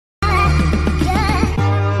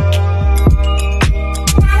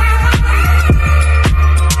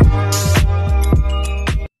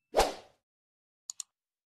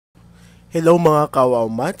Hello mga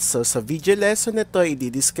kawawmat! So sa video lesson na ito,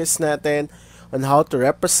 i-discuss natin on how to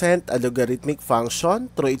represent a logarithmic function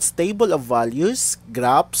through its table of values,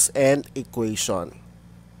 graphs, and equation.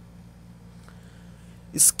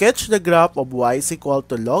 Sketch the graph of y is equal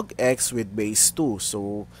to log x with base 2.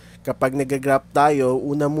 So kapag nag-graph tayo,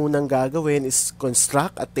 una munang gagawin is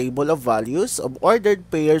construct a table of values of ordered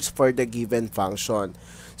pairs for the given function.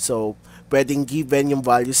 So pwedeng given yung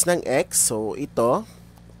values ng x. So ito,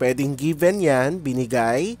 pwedeng given yan,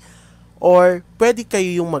 binigay, or pwede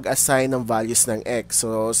kayo yung mag-assign ng values ng x.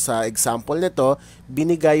 So, sa example nito,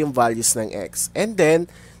 binigay yung values ng x. And then,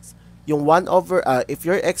 yung 1 over, if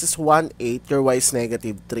your x is 1/8, your y is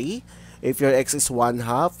negative 3. If your x is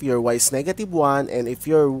 1/2, your y is negative 1. And if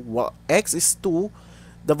your x is 2,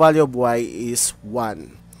 the value of y is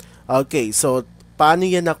 1. Okay, so, paano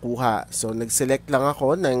yan nakuha? So, nag-select lang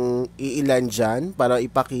ako ng iilan dyan para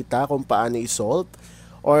ipakita kung paano i-solve.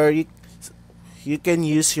 Or you can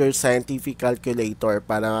use your scientific calculator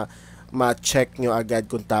para ma-check nyo agad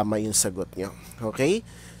kung tama yung sagot nyo. Okay?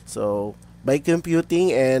 So, by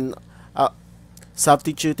computing and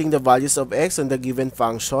substituting the values of x on the given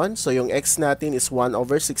function, so yung x natin is 1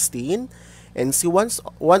 over 16. And si 1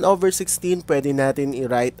 over 16, pwede natin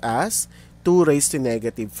i-write as 2 raised to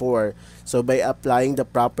negative 4. So, by applying the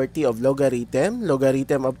property of logarithm,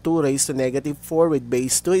 logarithm of 2 raised to negative 4 with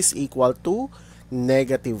base 2 is equal to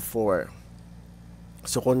negative 4.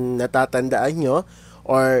 So, kung natatandaan nyo,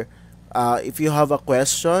 or if you have a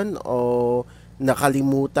question o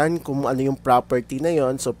nakalimutan kung ano yung property na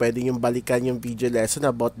yon, so pwede yung balikan yung video lesson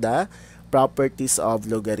about the properties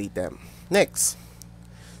of logarithm. Next.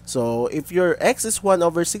 So, if your x is 1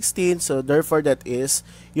 over 16, so therefore that is,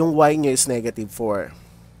 yung y nyo is negative 4.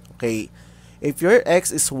 Okay. If your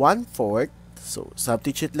x is 1/4, so,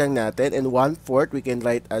 substitute lang natin, and 1/4 we can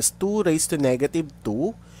write as 2 raised to negative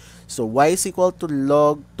 2. So, y is equal to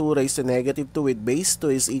log 2 raised to negative 2 with base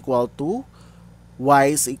 2 is equal to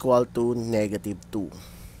y is equal to negative 2.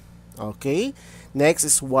 Okay? Next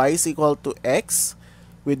is y is equal to x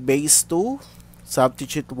with base 2.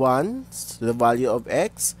 Substitute 1, so the value of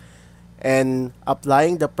x. And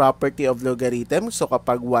applying the property of logarithm, so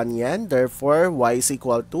kapag 1 yan, therefore y is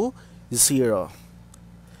equal to 0.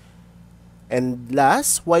 And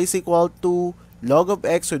last, y is equal to log of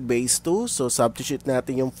x with base 2. So, substitute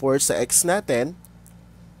natin yung 4 sa x natin.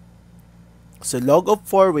 So, log of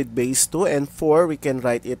 4 with base 2 and 4, we can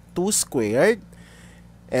write it 2 squared.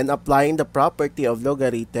 And applying the property of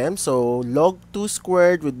logarithm, so log 2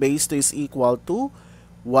 squared with base 2 is equal to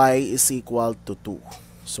y is equal to 2.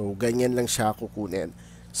 So, ganyan lang siya kukunin.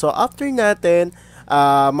 So, after natin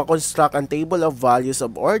makonstruct ang table of values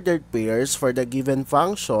of ordered pairs for the given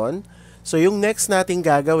function, so, yung next natin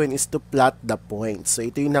gagawin is to plot the points. So,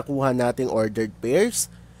 ito yung nakuha nating ordered pairs.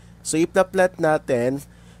 So, ipla-plot natin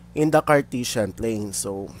in the Cartesian plane.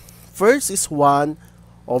 So, first is 1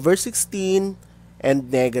 over 16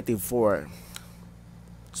 and negative 4.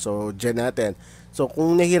 So, dyan natin. So,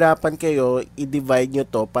 kung nahirapan kayo, i-divide nyo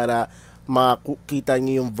to para makita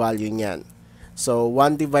nyo yung value nyan. So,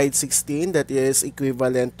 1 divide 16, that is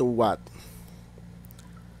equivalent to what?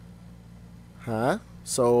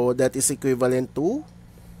 So, that is equivalent to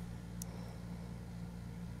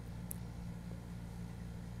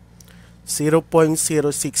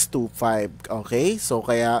 0.0625. Okay? So,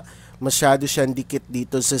 kaya masyado siyang dikit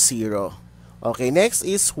dito sa 0. Okay, next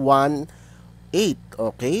is 1/8.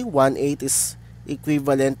 Okay? 1/8 is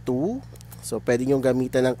equivalent to, so, pwede nyo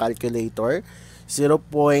gamitan ng calculator,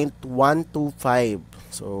 0.125.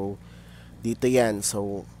 So, dito yan.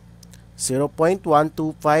 So,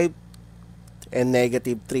 0.125 and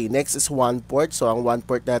negative 3. Next is 1/4. So, ang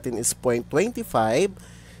 1/4 natin is 0.25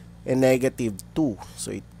 and negative 2.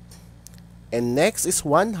 So, and next is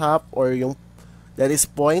 1/2 or yung, that is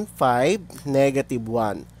 0.5, negative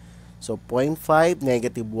 1. So, 0.5,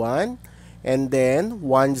 negative 1. And then,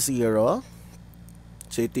 1/0.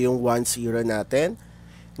 So, ito yung 1/0 natin.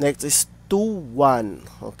 Next is 2/1.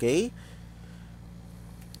 Okay?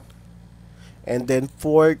 And then,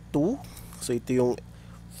 4/2. So, ito yung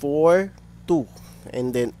 4/2.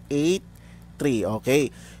 And then 8/3. Okay.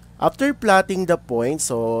 After plotting the points,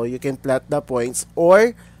 so you can plot the points,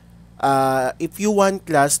 or if you want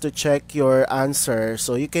class to check your answer,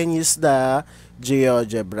 so you can use the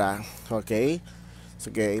GeoGebra. Okay.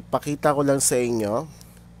 Sige, ipakita ko lang sa inyo.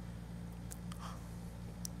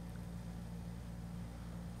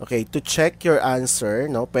 Okay, to check your answer,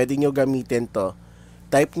 no, pwede nyo gamitin to.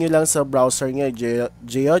 Type nyo lang sa browser nyo,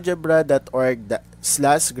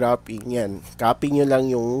 geogebra.org/graphing. Yan. Copy nyo lang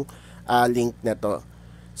yung link na to.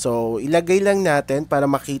 So, ilagay lang natin para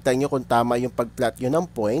makita nyo kung tama yung pag-plot nyo ng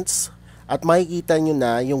points. at makikita nyo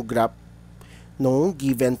na yung graph ng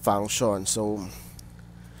given function. So,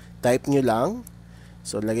 type nyo lang.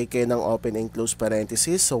 So, lagay kayo ng open and close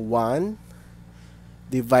parenthesis. So, 1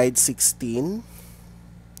 divide 16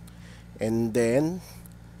 and then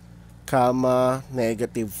comma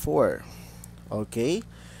negative 4. Okay?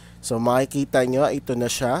 So, makikita nyo, ito na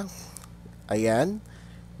siya. Ayan.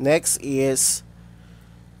 Next is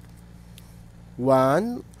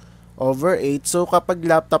 1 over 8. So, kapag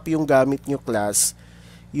laptop yung gamit nyo, class,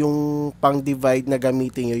 yung pang-divide na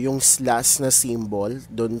gamitin nyo, yung slash na symbol,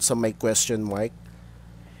 doon sa may question mark.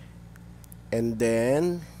 And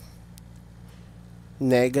then,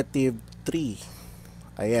 negative 3.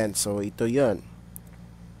 Ayan, so ito yon.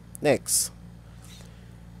 Next.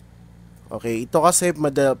 Okay, ito kasi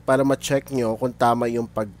para ma-check nyo kung tama yung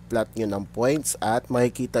pag-plot nyo ng points at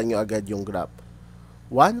makikita nyo agad yung graph.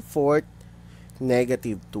 1/4,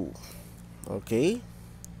 negative 2. Okay?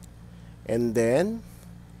 And then,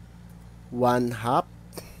 1/2,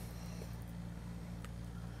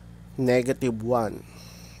 negative 1.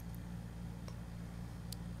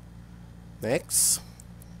 Next.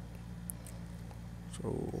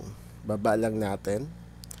 So, baba lang natin.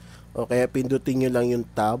 O kaya pindutin nyo lang yung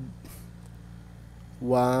tab.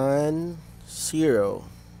 1, 0.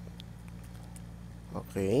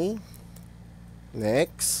 Okay.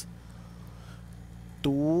 Next.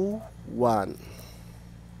 2, 1.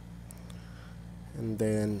 And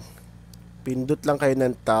then, pindot lang kayo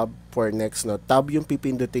ng tab for next, no? Tab yung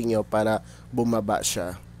pipindutin nyo para bumaba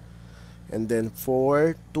siya. And then,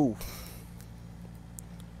 4, 2.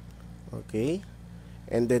 Okay.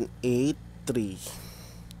 And then 8, 3.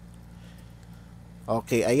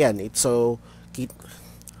 Okay, ayan. So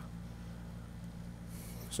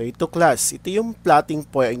ito, class. Ito yung plotting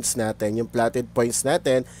points natin. Yung plotted points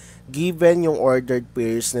natin given yung ordered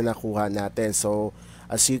pairs na nakuha natin. So,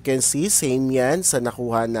 as you can see, same yan sa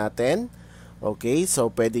nakuha natin. Okay,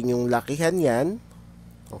 so pwede yung lakihan yan.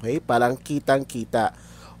 Okay, parang kitang-kita.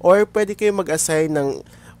 Or pwede kayo mag-assign ng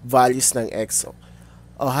values ng x.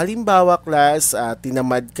 O, halimbawa, class,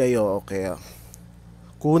 tinamad kayo, okay,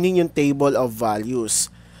 kunin yung table of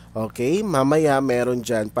values. Okay, mamaya meron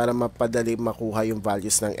dyan para mapadali makuha yung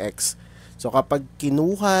values ng x. So, kapag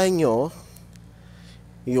kinuha nyo,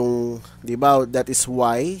 yung, di ba, that is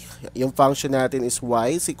y, yung function natin is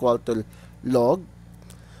y is equal to log.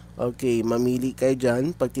 Okay, mamili kayo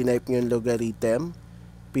dyan. Pag tinype nyo yung logarithm,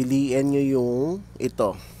 piliin nyo yung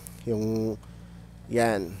ito, yung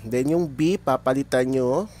yan. Then yung b, papalitan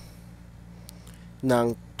nyo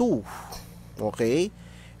ng 2. Okay?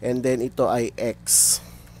 And then ito ay x.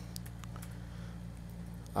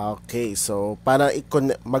 Okay, so para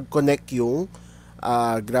mag-connect yung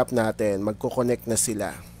graph natin, magko-connect na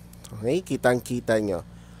sila. Okay? Kitang-kita nyo.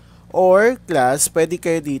 Or, class, pwede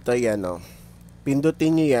kayo dito, yan, o.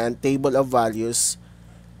 Pindutin nyo yan, table of values.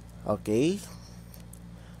 Okay?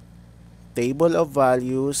 Table of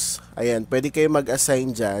values. Ayan, pwede kayo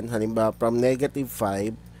mag-assign dyan. Halimbawa, from negative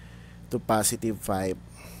 5 to positive 5.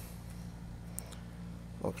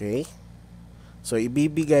 Okay? So,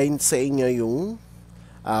 ibibigay sa inyo yung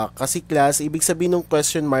kasi, class, ibig sabihin ng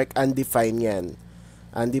question mark, undefined yan.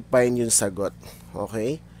 Undefined yung sagot.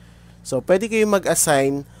 Okay? So, pwede kayo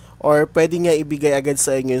mag-assign or pwede nga ibigay agad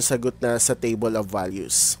sa inyo yung sagot na sa table of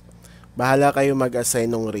values. Bahala kayo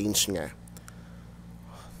mag-assign ng range nga.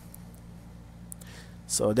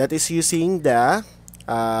 So, that is using the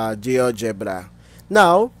GeoGebra.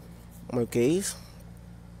 Now, okay.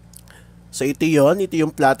 So, ito yon. Ito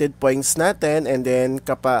yung plotted points natin. And then,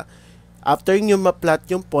 after nyo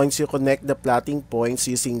ma-plot yung points, you connect the plotting points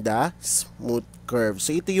using the smooth curve.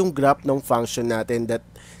 So, ito yung graph ng function natin that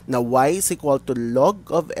na y is equal to log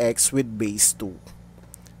of x with base 2.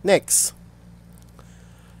 Next.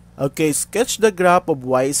 Okay, sketch the graph of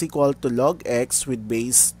y is equal to log x with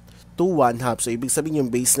base 2 1/2. So, ibig sabihin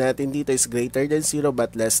yung base natin dito is greater than 0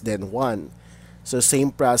 but less than 1. So, same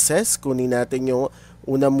process. Kunin natin yung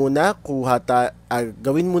una muna,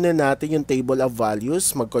 gawin muna natin yung table of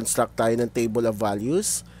values. Mag-construct tayo ng table of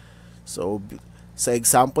values. So, sa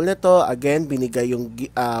example na to, again, binigay yung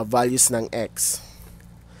values ng x.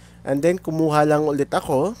 And then, kumuha lang ulit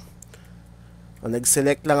ako.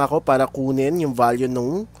 Nag-select lang ako para kunin yung value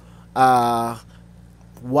ng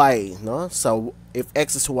y, no? So, if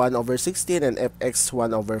x is 1 over 16 and if x is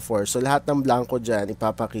 1 over 4. So, lahat ng blanco dyan,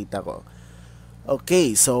 ipapakita ko.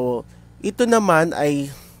 Okay, so, ito naman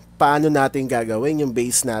ay paano natin gagawin yung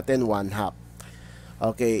base natin 1/2.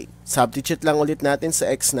 Okay, substitute lang ulit natin sa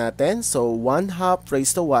x natin. So, 1/2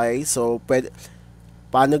 raised to y. So,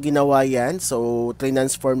 paano ginawa yan? So,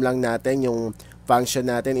 transform lang natin yung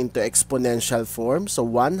function natin into exponential form. So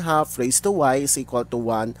 1 half raised to y is equal to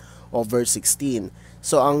 1 over 16.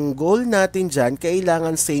 So ang goal natin dyan,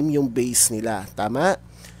 kailangan same yung base nila. Tama?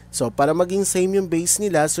 So para maging same yung base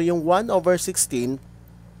nila, so yung 1 over 16,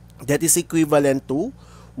 that is equivalent to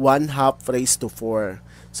 1 half raised to 4.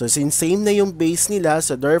 So since same na yung base nila,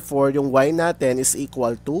 so therefore yung y natin is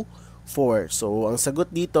equal to 4. So ang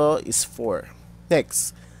sagot dito is 4.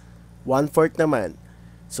 Next, 1/4 naman.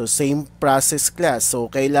 So same process class. So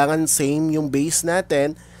kailangan same yung base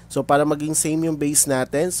natin. So para maging same yung base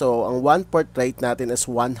natin, so ang 1/4 right natin is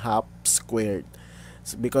 1 half squared.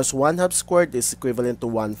 So because 1 half squared is equivalent to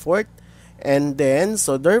 1/4. And then,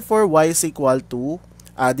 so therefore y is equal to,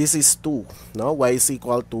 this is 2. No? Y is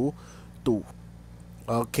equal to 2.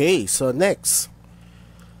 Okay, so next.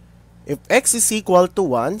 If x is equal to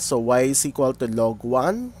 1, so y is equal to log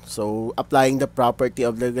 1. So, applying the property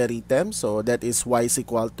of logarithm, so that is y is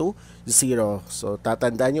equal to 0. So,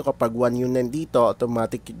 tatandaan nyo kapag 1 yun nandito,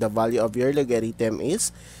 automatic the value of your logarithm is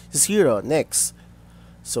 0. Next.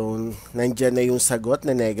 So, nandyan na yung sagot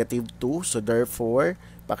na negative 2. So, therefore,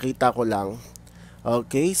 pakita ko lang.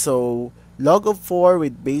 Okay, so, log of 4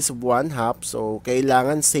 with base of 1 half. So,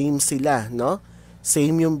 kailangan same sila, no?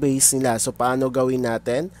 Same yung base nila. So, paano gawin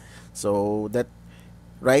natin? So, that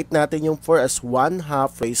write natin yung 4 as 1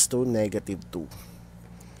 half raised to negative 2.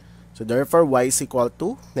 So, therefore, y is equal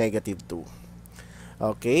to negative 2.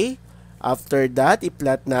 Okay? After that,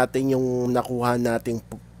 i-plot natin yung nakuha nating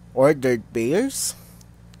ordered pairs.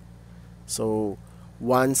 So,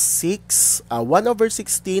 1 over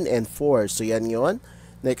 16 and 4. So, yan yon.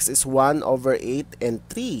 Next is 1 over 8 and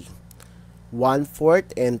 3.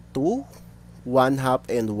 1/4 and 2. 1 half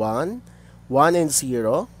and 1. 1 and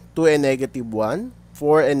 0. 2 and negative 1,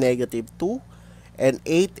 4 and negative 2, and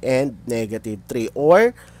 8 and negative 3.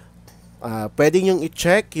 Or, pwede nyo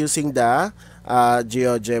i-check using the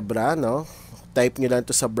GeoGebra, no? Type nyo lang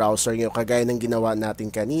to sa browser nyo, kagaya ng ginawa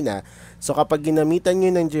natin kanina. So, kapag ginamitan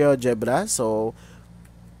nyo ng GeoGebra, so,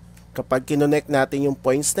 kapag kinonect natin yung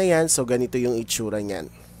points na yan, so, ganito yung itsura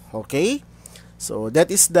nyan. Okay? So,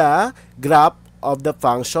 that is the graph of the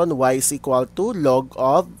function y is equal to log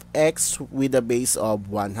of x with a base of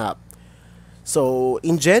 1 half. So,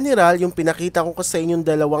 in general, yung pinakita ko sa inyong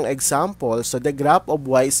dalawang example, so the graph of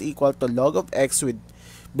y is equal to log of x with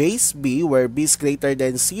base b, where b is greater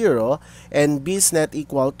than 0, and b is not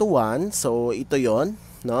equal to 1. So, ito yon,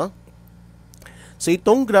 no? So,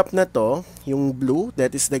 itong graph na to, yung blue,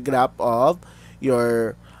 that is the graph of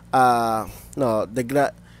your,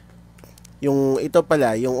 yung ito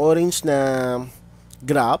pala, yung orange na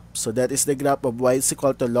graph, so that is the graph of y is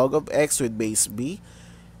equal to log of x with base b,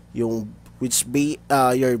 yung which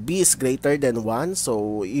your b is greater than 1.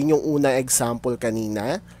 So, yun yung unang example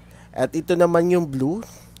kanina. At ito naman yung blue,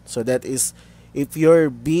 so that is if your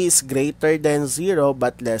b is greater than 0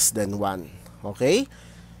 but less than 1. Okay?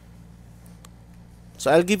 So,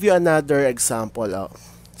 I'll give you another example.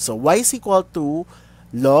 So, y is equal to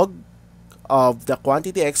log of the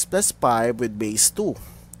quantity x plus 5 with base 2.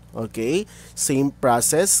 Okay, same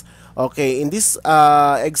process. Okay, in this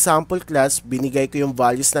example class, binigay ko yung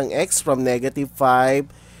values ng x from negative 5,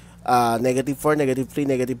 negative 4, negative 3,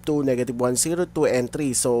 negative 2, negative 1, 0, 2, and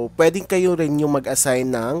 3. So, pwedeng kayo rin yung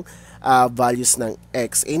mag-assign ng values ng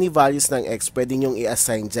x. Any values ng x, pwedeng yung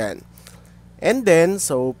i-assign dyan. And then,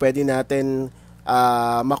 so, pwede natin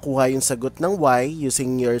makuha yung sagot ng y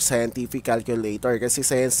using your scientific calculator. Kasi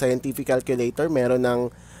sa scientific calculator, meron ng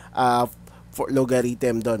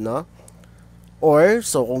logarithm doon, no? Or,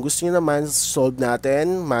 so, kung gusto nyo naman, solve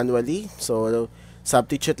natin manually. So,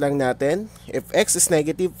 substitute lang natin. If x is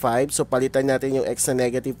negative 5, so, palitan natin yung x na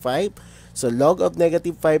negative 5. So, log of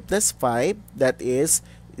negative 5 plus 5, that is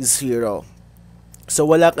 0. So,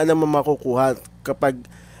 wala ka naman makukuha kapag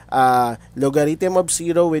logarithm of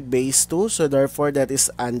 0 with base 2, so therefore that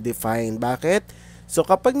is undefined. Bakit? So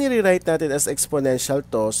kapag nire-write natin as exponential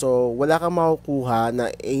to, so wala kang makukuha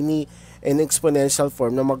na any exponential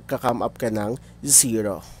form na magka-come up ka ng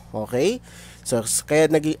 0. Okay? So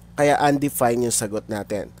kaya undefined yung sagot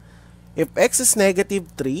natin. If x is negative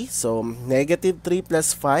 3, so negative 3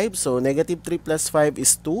 plus 5, so negative 3 plus 5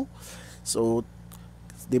 is 2. So,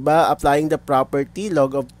 diba, applying the property,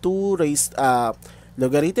 log of 2 raised,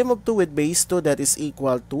 logarithm of 2 with base 2, that is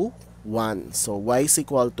equal to 1. So, y is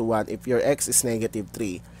equal to 1 if your x is negative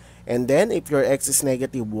 3. And then, if your x is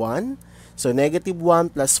negative 1, so negative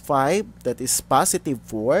 1 plus 5, that is positive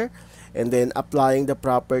 4. And then, applying the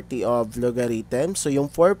property of logarithm. So,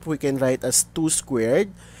 yung 4, we can write as 2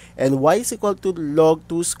 squared. And y is equal to log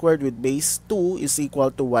 2 squared with base 2 is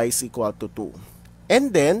equal to y is equal to 2.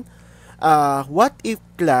 And then, what if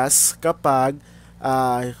class kapag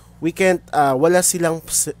we can't,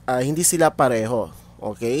 hindi sila pareho.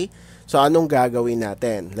 Okay? So, anong gagawin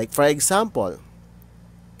natin? Like, for example,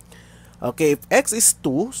 okay, if x is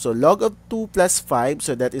 2, so log of 2 plus 5,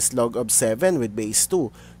 so that is log of 7 with base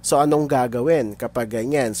 2. So, anong gagawin kapag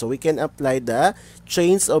ganyan? So, we can apply the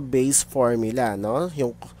chains of base formula, no?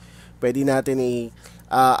 Yung, pwede natin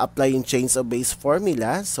apply yung chains of base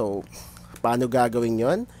formula. So, paano gagawin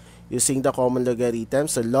yon? Using the common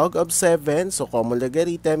logarithm. So, log of 7, so common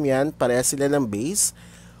logarithm yan, parehas sila ng base,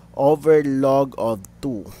 over log of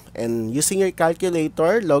 2. And using your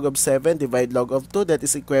calculator, log of 7 divide log of 2, that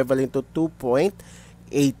is equivalent to 2.81.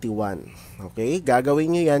 Okay?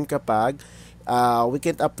 Gagawin nyo yan kapag we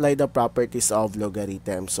can apply the properties of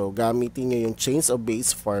logarithm. So, gamitin nyo yung chains of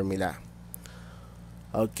base formula.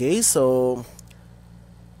 Okay, so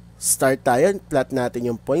start tayo. Plot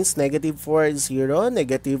natin yung points. Negative 4, 0.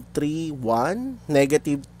 Negative 3, 1.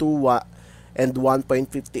 Negative 2, and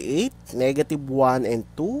 1.58. Negative 1 and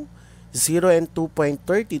 2. 0 and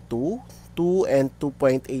 2.32. 2 and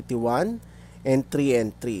 2.81. And 3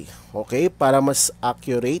 and 3. Okay? Para mas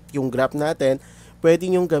accurate yung graph natin,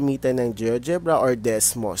 pwede nyo gamitan ng GeoGebra or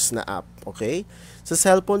Desmos na app. Okay? Sa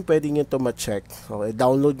cellphone, pwede nyo ito ma-check. Okay?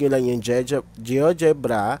 Download nyo lang yung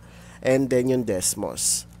GeoGebra and then yung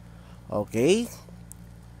Desmos. Okay?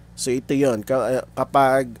 So, ito yon.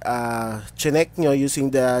 Kapag chinek nyo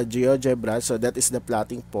using the GeoGebra, so that is the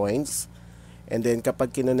plotting points. And then,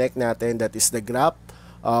 kapag kinonect natin, that is the graph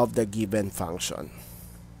of the given function.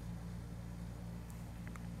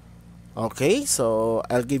 Okay? So,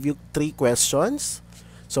 I'll give you 3 questions.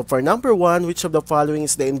 So, for number 1, which of the following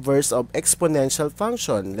is the inverse of exponential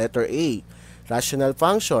function? Letter A, rational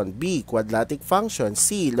function. B, quadratic function.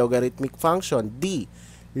 C, logarithmic function. D,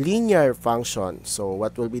 linear function. So,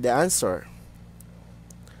 what will be the answer?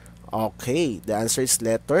 Okay, the answer is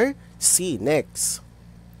letter C. Next.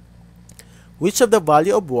 Which of the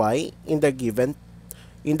value of y in the given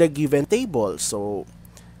table? So,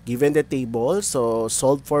 given the table, so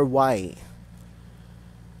solve for y.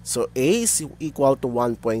 So, A is equal to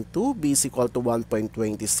 1.2, B is equal to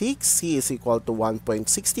 1.26, C is equal to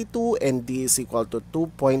 1.62, and D is equal to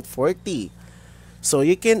 2.40. So,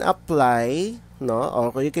 you can apply,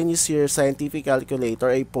 no? Or you can use your scientific calculator.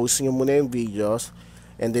 Ay, post nyo muna yung videos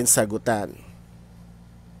and then sagutan.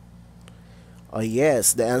 Oh,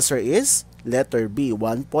 yes. The answer is letter B,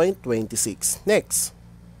 1.26. Next.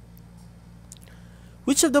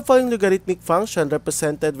 Which of the following logarithmic function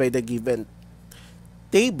represented by the given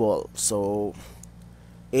table? So,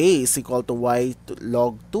 A is equal to y to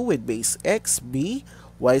log 2 with base x. B,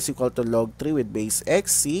 y is equal to log 3 with base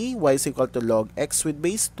x. C, y is equal to log x with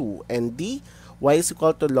base 2. And D, y is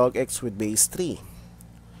equal to log x with base 3.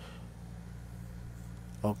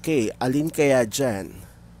 Okay, alin kaya dyan?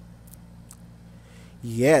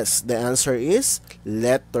 Yes, the answer is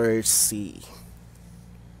letter C.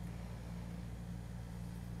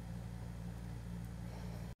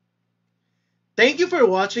 Thank you for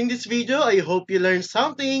watching this video. I hope you learned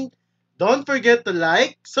something. Don't forget to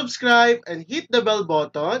like, subscribe, and hit the bell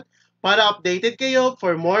button para updated kayo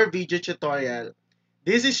for more video tutorial.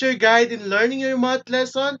 This is your guide in learning your math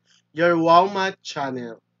lesson, your Wow Math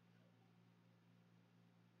channel.